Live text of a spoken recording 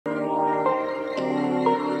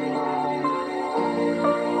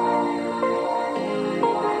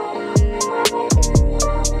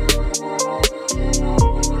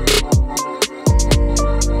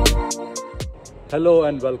Hello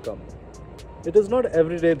and welcome. It is not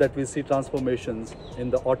every day that we see transformations in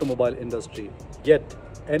the automobile industry, yet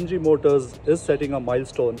MG Motors is setting a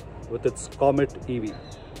milestone with its Comet EV.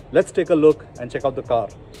 Let's take a look and check out the car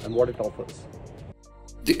and what it offers.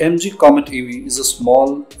 The MG Comet EV is a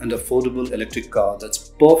small and affordable electric car that's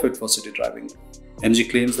perfect for city driving. MG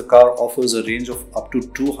claims the car offers a range of up to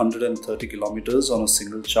 230 kilometers on a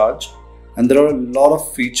single charge, and there are a lot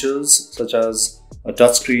of features such as a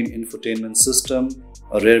touchscreen infotainment system,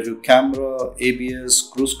 a rear-view camera,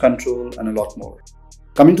 ABS, cruise control, and a lot more.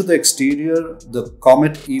 Coming to the exterior, the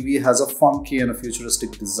Comet EV has a funky and a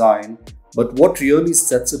futuristic design, but what really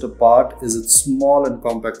sets it apart is its small and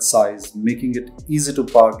compact size, making it easy to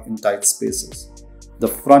park in tight spaces. The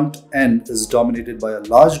front end is dominated by a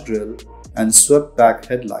large grille and swept-back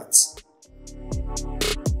headlights.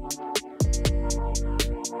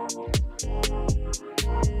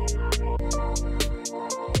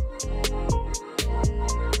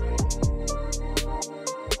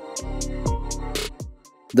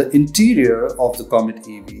 The interior of the Comet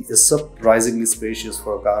EV is surprisingly spacious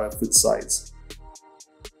for a car of its size.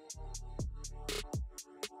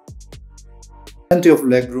 Plenty of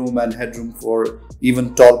legroom and headroom for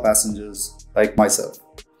even tall passengers like myself.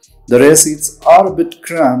 The rear seats are a bit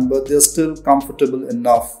cramped, but they're still comfortable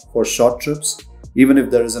enough for short trips, even if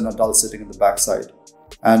there is an adult sitting in the backside.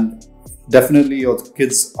 And definitely your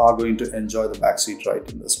kids are going to enjoy the backseat ride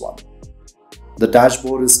in this one. The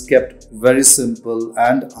dashboard is kept very simple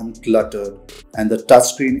and uncluttered, and the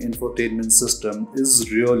touchscreen infotainment system is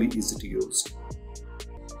really easy to use.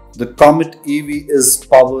 The Comet EV is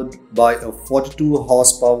powered by a 42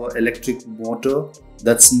 horsepower electric motor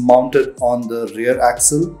that's mounted on the rear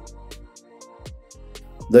axle.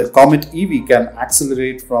 The Comet EV can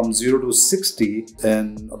accelerate from 0 to 60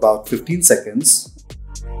 in about 15 seconds.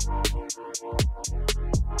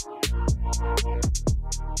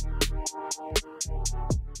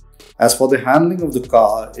 As for the handling of the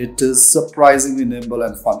car, it is surprisingly nimble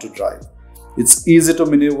and fun to drive. It's easy to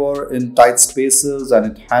maneuver in tight spaces and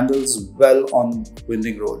it handles well on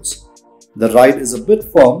winding roads. The ride is a bit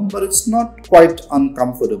firm, but it's not quite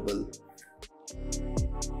uncomfortable.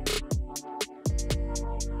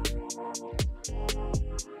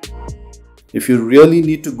 If you really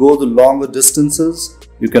need to go the longer distances,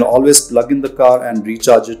 you can always plug in the car and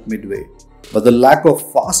recharge it midway. But the lack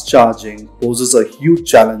of fast charging poses a huge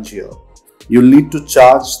challenge here. You'll need to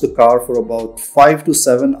charge the car for about 5 to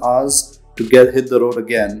 7 hours to hit the road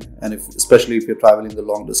again, and especially if you're traveling the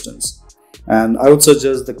long distance. And I would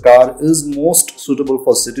suggest the car is most suitable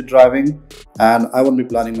for city driving, and I won't be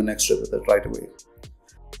planning my next trip with it right away.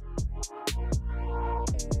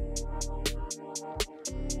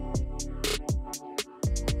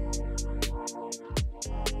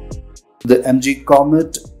 The MG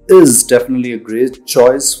Comet is definitely a great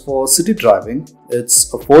choice for city driving.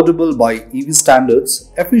 It's affordable by EV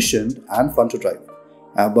standards, efficient and fun to drive.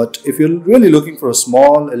 But if you're really looking for a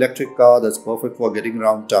small electric car that's perfect for getting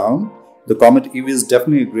around town, the Comet EV is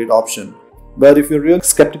definitely a great option. But if you're really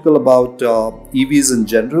skeptical about EVs in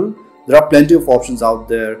general, there are plenty of options out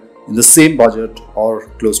there in the same budget or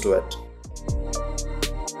close to it.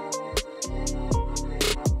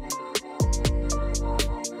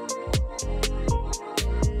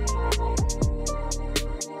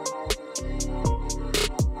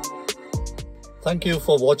 Thank you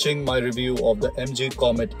for watching my review of the MG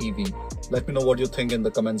Comet EV. Let me know what you think in the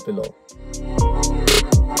comments below.